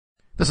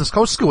This is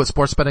Coach Scu at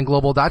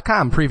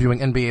SportsBettingGlobal.com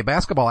previewing NBA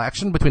basketball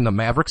action between the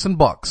Mavericks and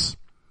Bucks.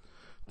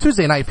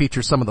 Tuesday night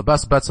features some of the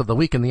best bets of the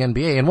week in the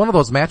NBA, and one of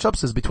those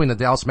matchups is between the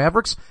Dallas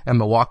Mavericks and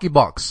Milwaukee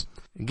Bucks.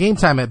 Game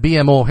time at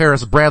BMO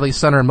Harris Bradley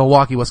Center in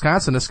Milwaukee,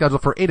 Wisconsin is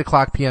scheduled for 8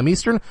 o'clock p.m.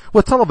 Eastern,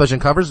 with television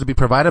coverage to be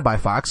provided by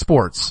Fox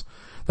Sports.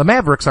 The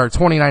Mavericks are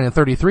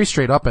 29-33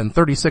 straight up and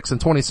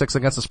 36-26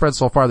 against the spread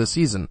so far this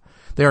season.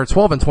 They are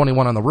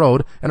 12-21 on the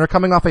road and are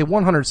coming off a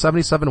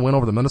 177 win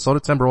over the Minnesota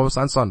Timberwolves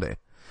on Sunday.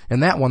 In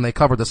that one, they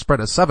covered the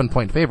spread as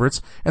 7-point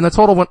favorites, and the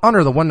total went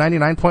under the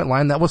 199-point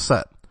line that was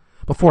set.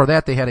 Before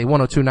that, they had a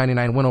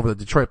 102-99 win over the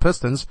Detroit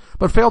Pistons,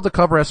 but failed to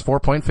cover as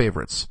 4-point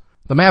favorites.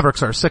 The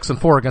Mavericks are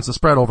 6-4 against the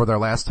spread over their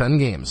last 10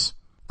 games.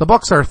 The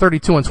Bucks are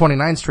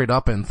 32-29 straight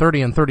up and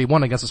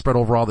 30-31 against the spread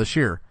overall this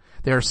year.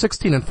 They are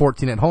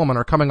 16-14 at home and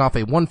are coming off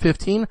a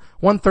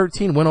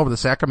 115-113 win over the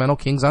Sacramento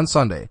Kings on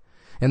Sunday.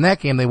 In that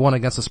game, they won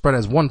against the spread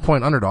as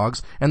 1-point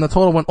underdogs, and the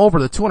total went over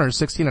the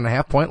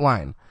 216.5-point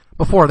line.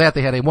 Before that,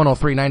 they had a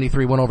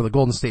 103-93 win over the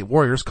Golden State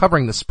Warriors,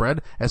 covering the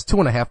spread as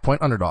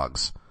 2.5-point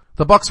underdogs.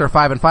 The Bucks are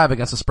 5-5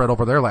 against the spread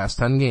over their last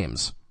 10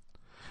 games.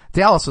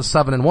 Dallas is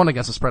 7-1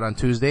 against the spread on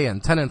Tuesday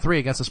and 10-3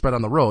 against the spread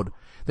on the road.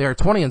 They are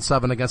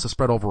 20-7 against the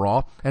spread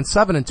overall and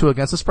 7-2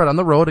 against the spread on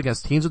the road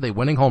against teams with a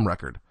winning home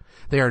record.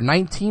 They are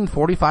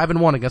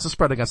 19-45-1 against the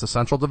spread against the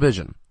Central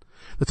Division.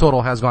 The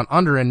total has gone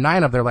under in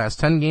 9 of their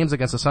last 10 games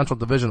against the Central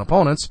Division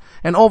opponents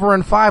and over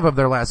in 5 of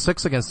their last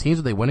 6 against teams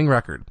with a winning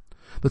record.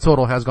 The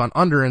total has gone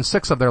under in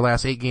 6 of their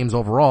last 8 games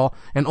overall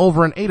and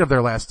over in 8 of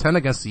their last 10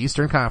 against the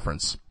Eastern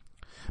Conference.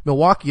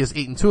 Milwaukee is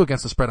 8-2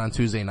 against the spread on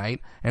Tuesday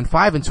night and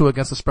 5-2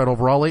 against the spread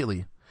overall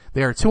lately.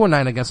 They are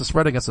 2-9 against the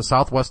spread against the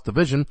Southwest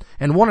Division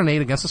and 1-8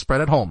 against the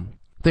spread at home.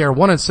 They are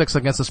 1-6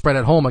 against the spread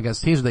at home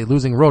against teams with a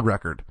losing road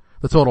record.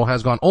 The total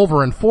has gone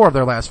over in 4 of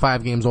their last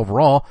 5 games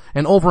overall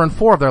and over in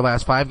 4 of their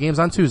last 5 games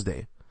on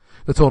Tuesday.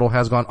 The total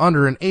has gone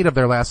under in 8 of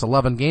their last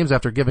 11 games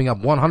after giving up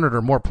 100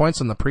 or more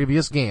points in the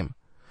previous game.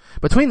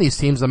 Between these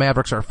teams, the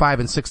Mavericks are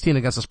 5-16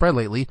 against the spread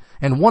lately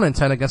and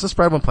 1-10 against the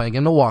spread when playing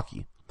in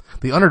Milwaukee.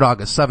 The underdog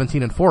is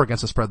 17-4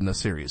 against the spread in this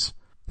series.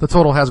 The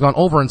total has gone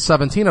over in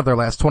 17 of their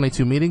last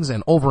 22 meetings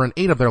and over in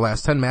 8 of their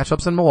last 10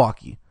 matchups in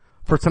Milwaukee.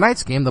 For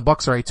tonight's game, the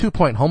Bucks are a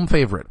 2-point home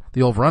favorite.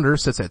 The over-under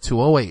sits at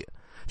 208.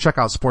 Check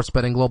out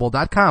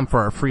SportsBettingGlobal.com for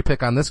our free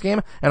pick on this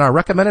game and our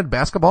recommended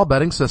basketball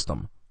betting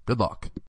system. Good luck.